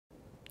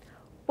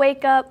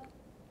Wake up,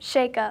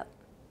 shake up,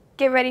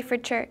 get ready for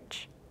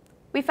church.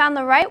 We found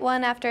the right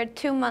one after a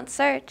 2-month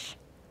search.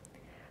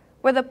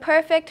 We're the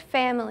perfect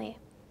family,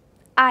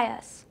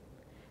 us,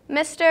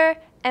 Mr.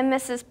 and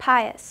Mrs.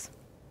 Pius.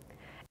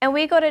 And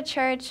we go to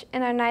church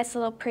in our nice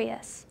little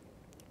Prius.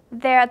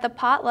 There at the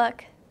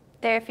potluck,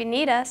 there if you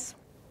need us.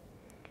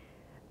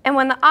 And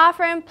when the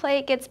offering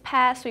plate gets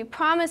passed, we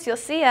promise you'll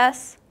see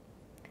us.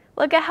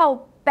 Look at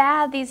how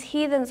bad these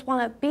heathens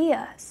want to be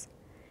us.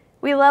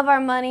 We love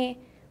our money,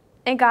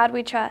 and God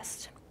we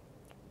trust.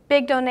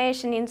 Big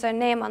donation means our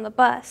name on the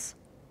bus.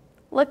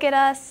 Look at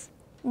us,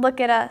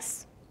 look at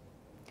us.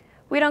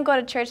 We don't go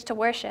to church to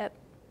worship.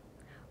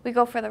 We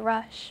go for the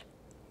rush.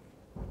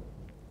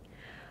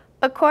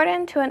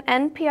 According to an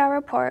NPR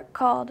report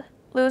called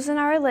Losing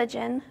Our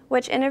Religion,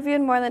 which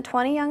interviewed more than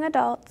 20 young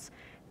adults,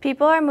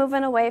 people are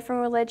moving away from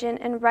religion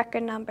in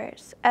record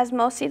numbers, as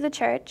most see the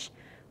church,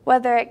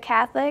 whether it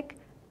Catholic,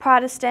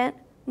 Protestant,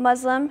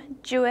 Muslim,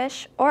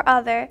 Jewish, or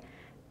other,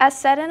 as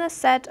set in a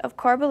set of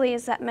core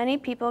beliefs that many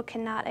people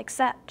cannot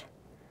accept,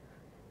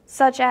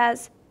 such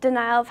as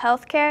denial of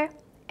health care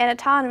and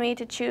autonomy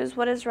to choose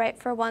what is right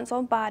for one's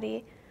own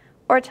body,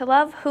 or to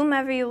love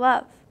whomever you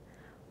love,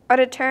 or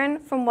to turn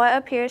from what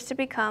appears to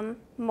become,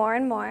 more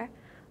and more,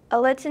 a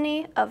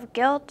litany of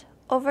guilt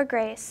over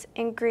grace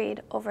and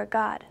greed over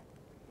God.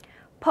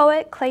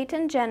 Poet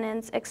Clayton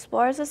Jennings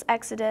explores this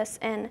exodus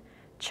in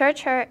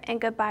Church Hurt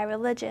and Goodbye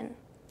Religion,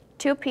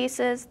 2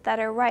 pieces that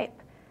are ripe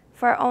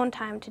for our own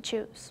time to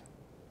choose.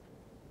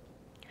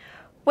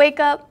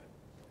 Wake up,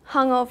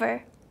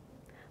 hungover.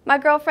 My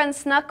girlfriend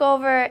snuck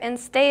over and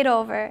stayed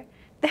over.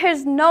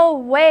 There's no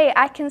way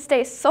I can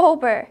stay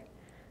sober.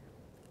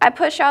 I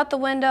push her out the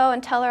window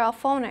and tell her I'll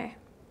phone her.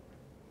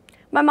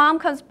 My mom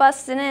comes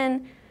busting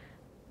in.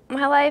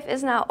 My life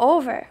is now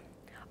over.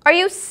 Are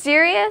you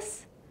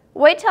serious?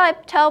 Wait till I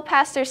tell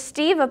Pastor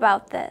Steve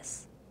about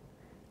this.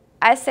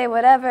 I say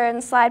whatever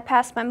and slide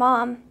past my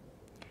mom.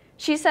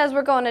 She says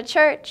we're going to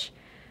church,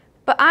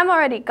 but I'm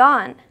already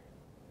gone.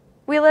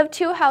 We live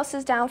 2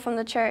 houses down from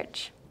the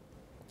church.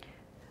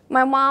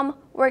 My mom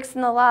works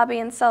in the lobby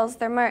and sells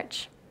their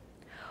merch.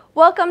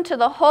 Welcome to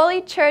the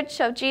Holy Church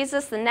of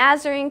Jesus the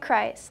Nazarene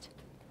Christ.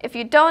 If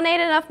you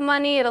donate enough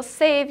money, it'll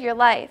save your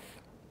life.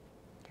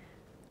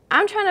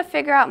 I'm trying to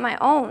figure out my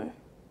own.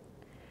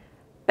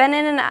 Been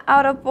in and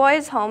out of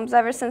boys' homes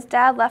ever since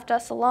Dad left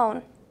us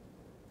alone.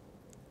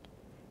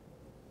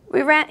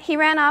 He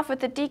ran off with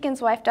the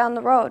deacon's wife down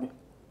the road.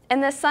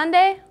 And this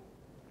Sunday?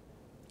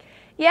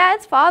 Yeah,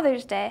 it's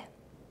Father's Day.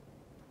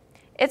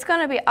 It's going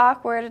to be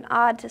awkward and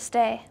odd to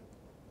stay.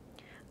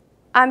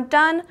 I'm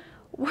done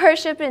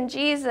worshiping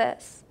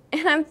Jesus,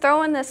 and I'm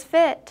throwing this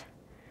fit.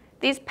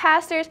 These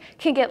pastors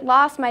can get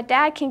lost, my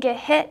dad can get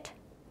hit.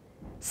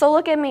 So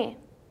look at me.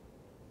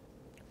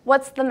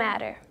 What's the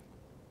matter?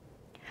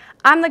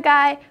 I'm the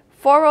guy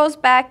 4 rows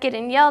back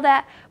getting yelled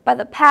at by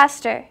the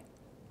pastor.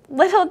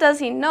 Little does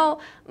he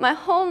know, my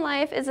home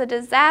life is a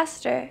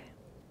disaster.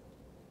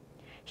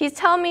 He's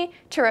telling me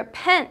to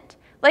repent,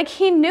 like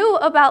he knew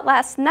about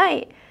last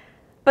night.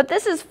 But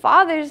this is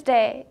Father's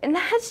Day, and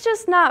that's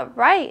just not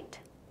right.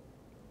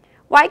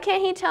 Why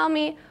can't he tell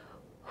me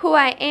who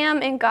I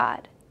am in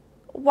God?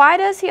 Why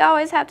does he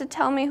always have to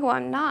tell me who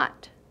I'm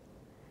not?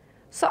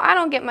 So I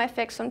don't get my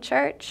fix from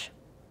church.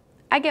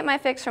 I get my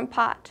fix from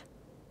pot.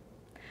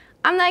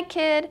 I'm that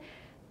kid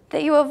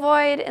that you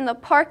avoid in the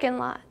parking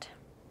lot.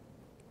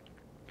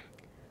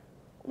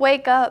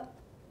 Wake up,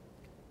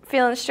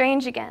 feeling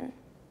strange again.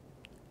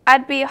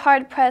 I'd be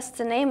hard-pressed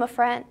to name a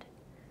friend,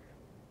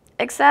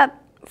 except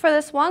for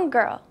this one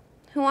girl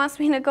who wants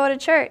me to go to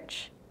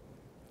church.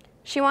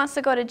 She wants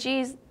to go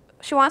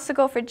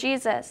for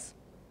Jesus.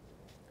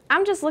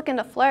 I'm just looking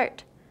to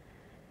flirt.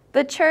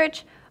 The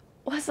church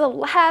was the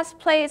last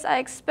place I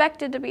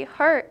expected to be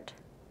hurt.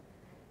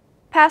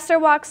 Pastor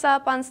walks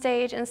up on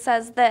stage and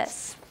says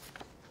this: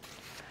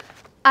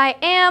 I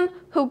am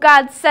who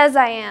God says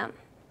I am.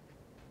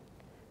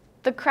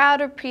 The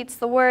crowd repeats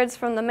the words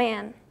from the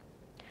man.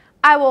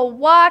 I will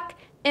walk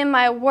in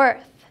my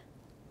worth.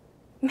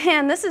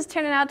 Man, this is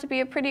turning out to be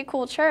a pretty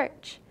cool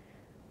church.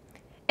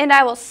 And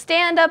I will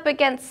stand up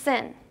against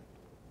sin.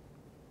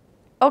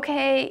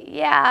 Okay,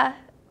 yeah,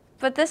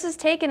 but this is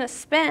taking a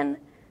spin.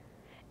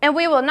 And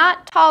we will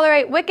not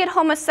tolerate wicked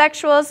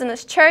homosexuals in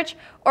this church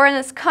or in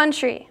this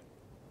country.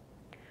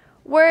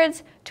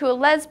 Words to a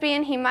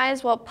lesbian, he might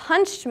as well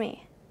punched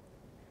me.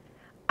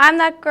 I'm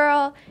that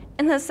girl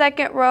in the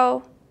 2nd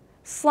row,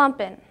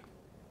 slumping,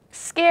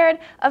 scared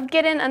of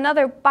getting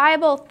another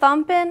Bible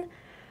thumping.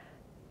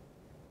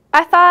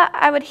 I thought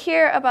I would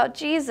hear about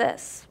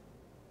Jesus,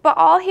 but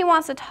all he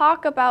wants to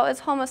talk about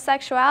is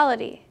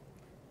homosexuality.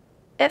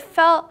 It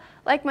felt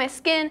like my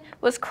skin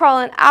was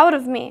crawling out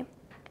of me,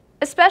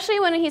 especially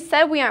when he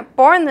said we aren't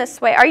born this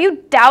way. Are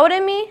you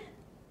doubting me?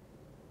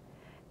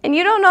 And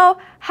you don't know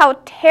how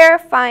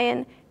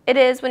terrifying it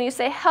is when you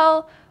say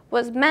hell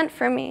was meant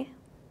for me,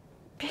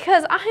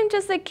 because I'm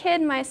just a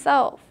kid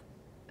myself.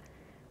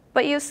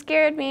 But you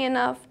scared me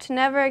enough to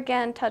never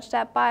again touch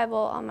that Bible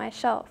on my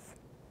shelf.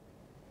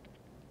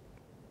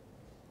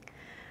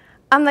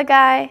 I'm the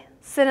guy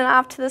sitting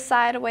off to the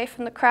side away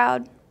from the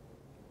crowd.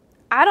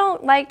 I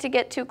don't like to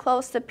get too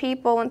close to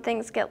people when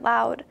things get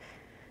loud.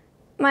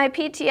 My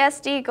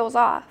PTSD goes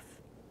off,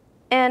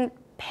 and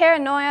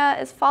paranoia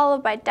is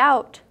followed by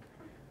doubt.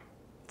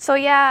 So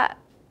yeah,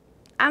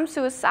 I'm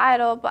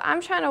suicidal, but I'm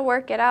trying to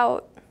work it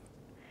out.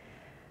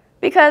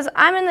 Because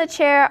I'm in the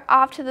chair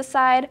off to the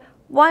side,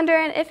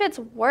 wondering if it's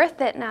worth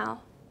it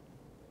now.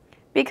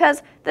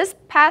 Because this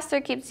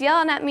pastor keeps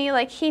yelling at me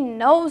like he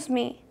knows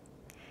me.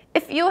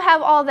 If you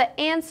have all the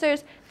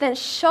answers, then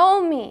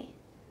show me.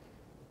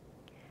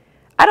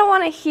 I don't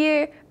want to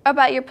hear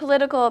about your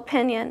political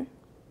opinion.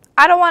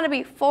 I don't want to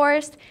be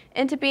forced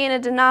into being a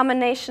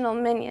denominational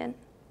minion.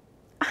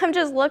 I'm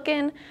just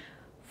looking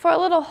for a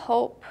little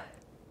hope.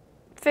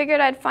 Figured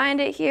I'd find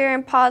it here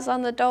and pause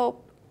on the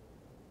dope.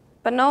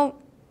 But no,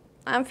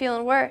 I'm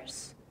feeling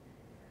worse.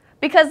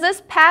 Because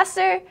this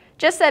pastor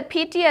just said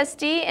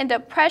PTSD and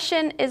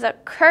depression is a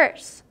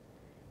curse.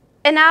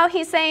 And now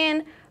he's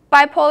saying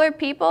bipolar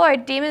people are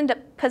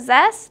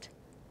demon-possessed?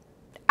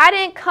 I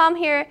didn't come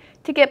here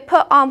to get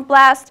put on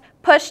blast,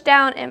 pushed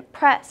down, and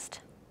pressed.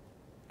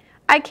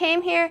 I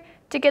came here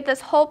to get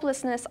this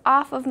hopelessness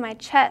off of my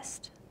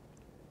chest.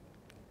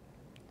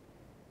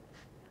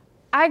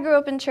 I grew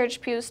up in church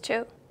pews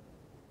too.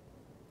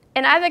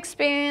 And I've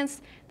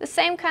experienced the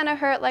same kind of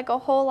hurt like a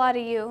whole lot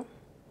of you.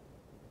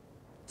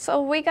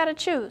 So we gotta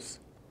choose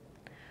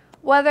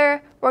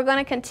whether we're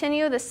gonna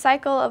continue the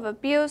cycle of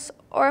abuse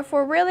or if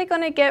we're really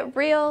gonna get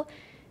real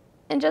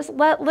and just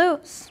let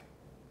loose.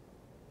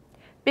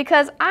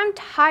 Because I'm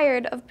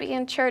tired of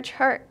being church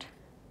hurt.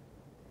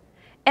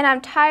 And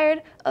I'm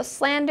tired of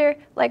slander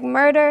like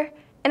murder,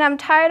 and I'm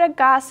tired of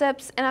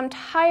gossips, and I'm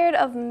tired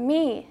of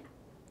me.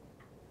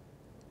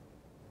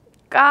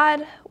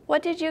 God,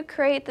 what did you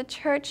create the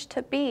church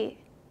to be?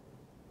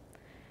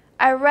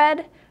 I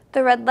read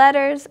the red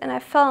letters, and I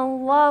fell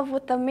in love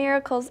with the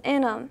miracles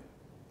in them.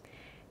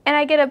 And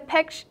I get a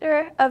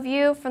picture of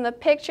you from the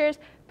pictures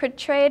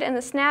portrayed in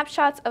the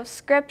snapshots of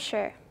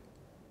Scripture.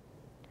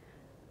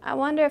 I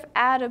wonder if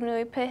Adam knew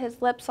he put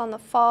his lips on the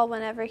fall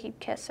whenever he'd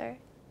kiss her.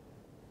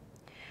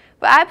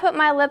 But I put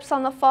my lips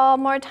on the fall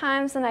more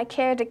times than I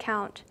care to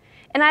count.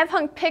 And I've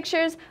hung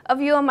pictures of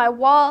you on my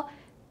wall,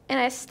 and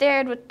I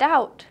stared with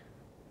doubt.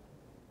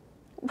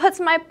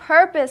 What's my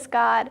purpose,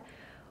 God?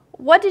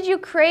 What did you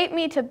create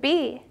me to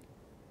be?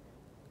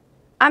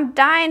 I'm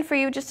dying for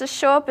you just to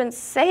show up and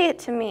say it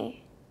to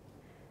me.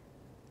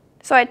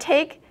 So I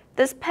take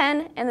this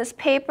pen and this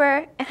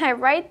paper, and I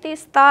write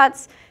these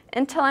thoughts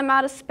until I'm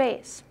out of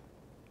space.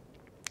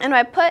 And when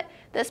I put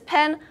this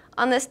pen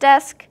on this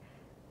desk,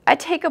 I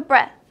take a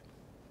breath.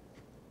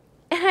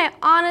 And I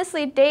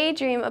honestly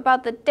daydream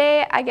about the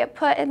day I get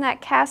put in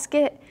that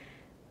casket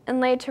and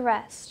laid to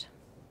rest.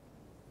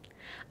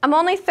 I'm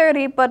only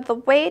 30, but the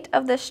weight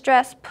of this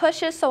stress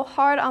pushes so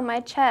hard on my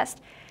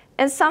chest,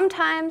 and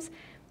sometimes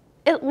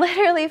it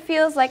literally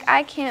feels like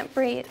I can't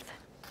breathe.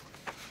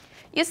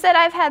 You said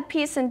I've had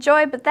peace and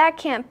joy, but that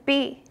can't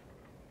be.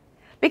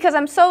 Because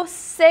I'm so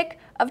sick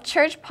of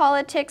church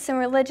politics and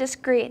religious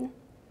greed.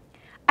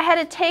 I had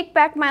to take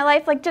back my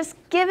life, like just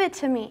give it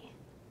to me.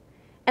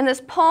 And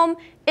this poem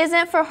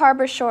isn't for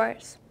harbor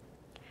shores.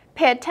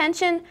 Pay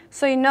attention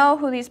so you know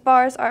who these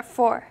bars are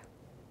for.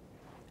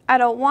 I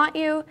don't want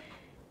you,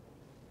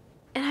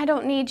 and I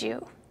don't need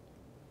you.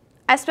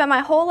 I spent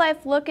my whole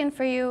life looking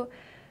for you,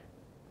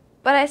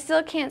 but I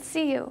still can't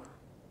see you.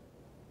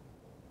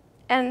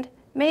 And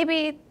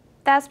maybe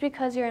that's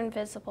because you're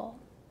invisible.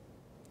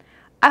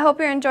 I hope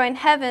you're enjoying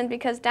heaven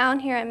because down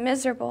here I'm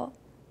miserable.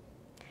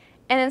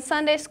 And in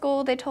Sunday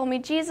school, they told me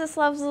Jesus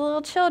loves the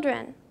little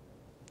children.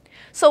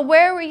 So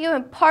where were you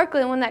in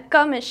Parkland when that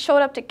gunman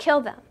showed up to kill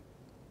them?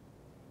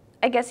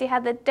 I guess you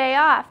had the day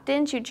off,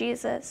 didn't you,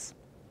 Jesus?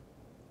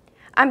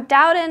 I'm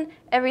doubting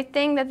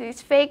everything that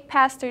these fake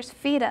pastors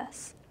feed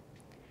us.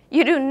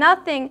 You do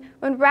nothing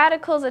when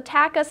radicals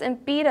attack us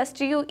and beat us.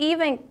 Do you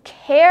even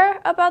care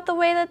about the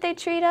way that they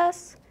treat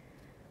us?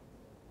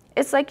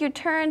 It's like you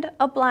turned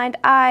a blind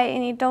eye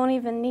and you don't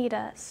even need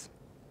us.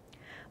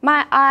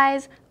 My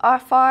eyes are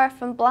far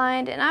from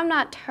blind, and I'm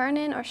not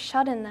turning or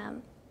shutting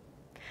them.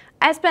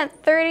 I spent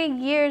 30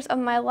 years of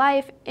my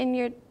life in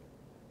your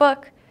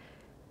book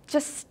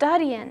just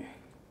studying.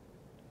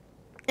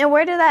 And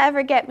where did that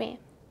ever get me?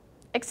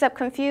 Except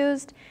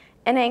confused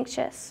and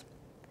anxious.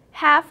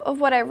 Half of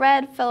what I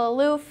read felt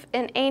aloof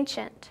and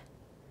ancient.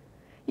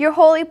 Your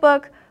holy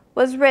book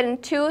was written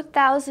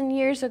 2,000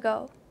 years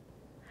ago.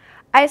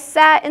 I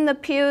sat in the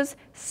pews,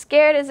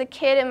 scared as a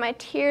kid, and my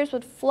tears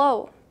would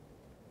flow.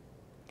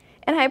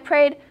 And I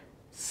prayed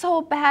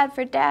so bad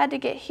for Dad to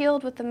get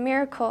healed with a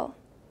miracle.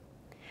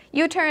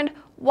 You turned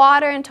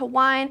water into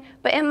wine,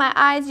 but in my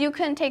eyes, you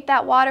couldn't take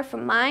that water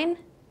from mine.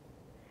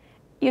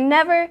 You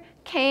never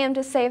came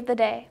to save the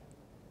day.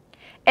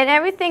 And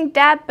everything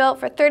Dad built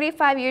for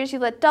 35 years, you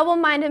let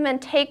double-minded men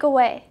take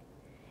away.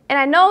 And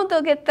I know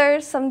they'll get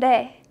theirs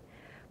someday.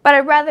 But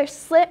I'd rather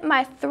slit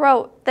my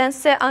throat than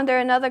sit under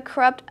another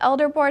corrupt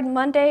elder board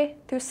Monday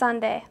through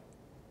Sunday.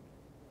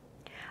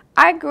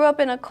 I grew up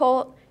in a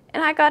cult,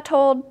 and I got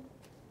told,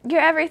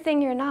 You're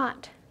everything you're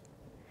not.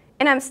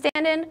 And I'm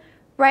standing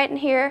right in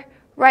here,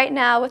 right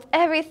now, with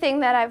everything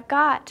that I've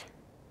got.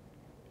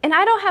 And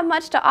I don't have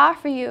much to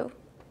offer you.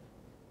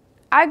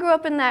 I grew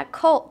up in that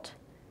cult.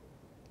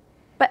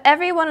 But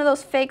every one of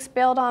those fakes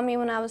bailed on me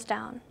when I was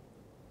down.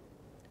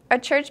 A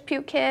church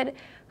pew kid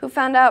who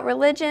found out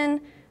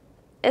religion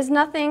is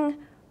nothing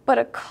but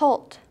a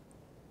cult.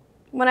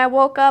 When I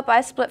woke up,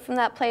 I split from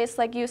that place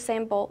like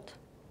Usain Bolt.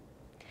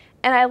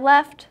 And I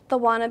left the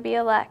wannabe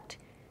elect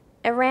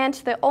and ran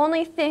to the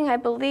only thing I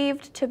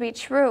believed to be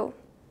true.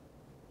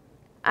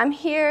 I'm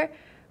here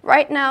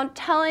right now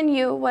telling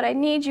you what I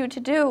need you to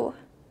do.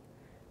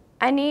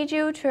 I need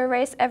you to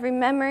erase every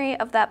memory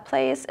of that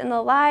place and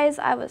the lies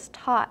I was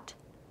taught.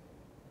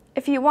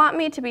 If you want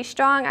me to be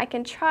strong, I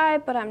can try,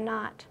 but I'm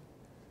not.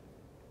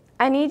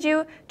 I need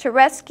you to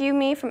rescue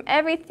me from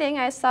everything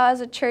I saw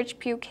as a church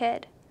pew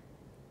kid.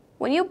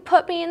 When you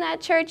put me in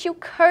that church, you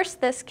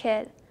cursed this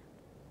kid.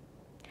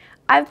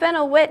 I've been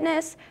a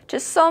witness to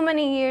so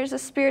many years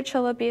of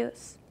spiritual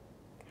abuse.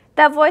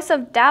 That voice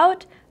of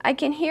doubt, I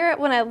can hear it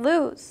when I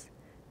lose.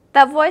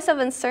 That voice of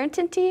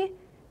uncertainty,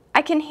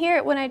 I can hear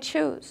it when I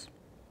choose.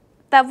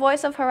 That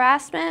voice of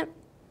harassment,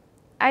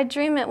 I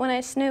dream it when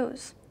I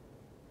snooze.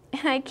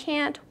 And I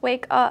can't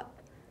wake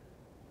up.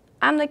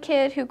 I'm the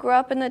kid who grew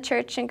up in the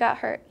church and got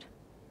hurt.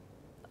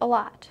 A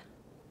lot.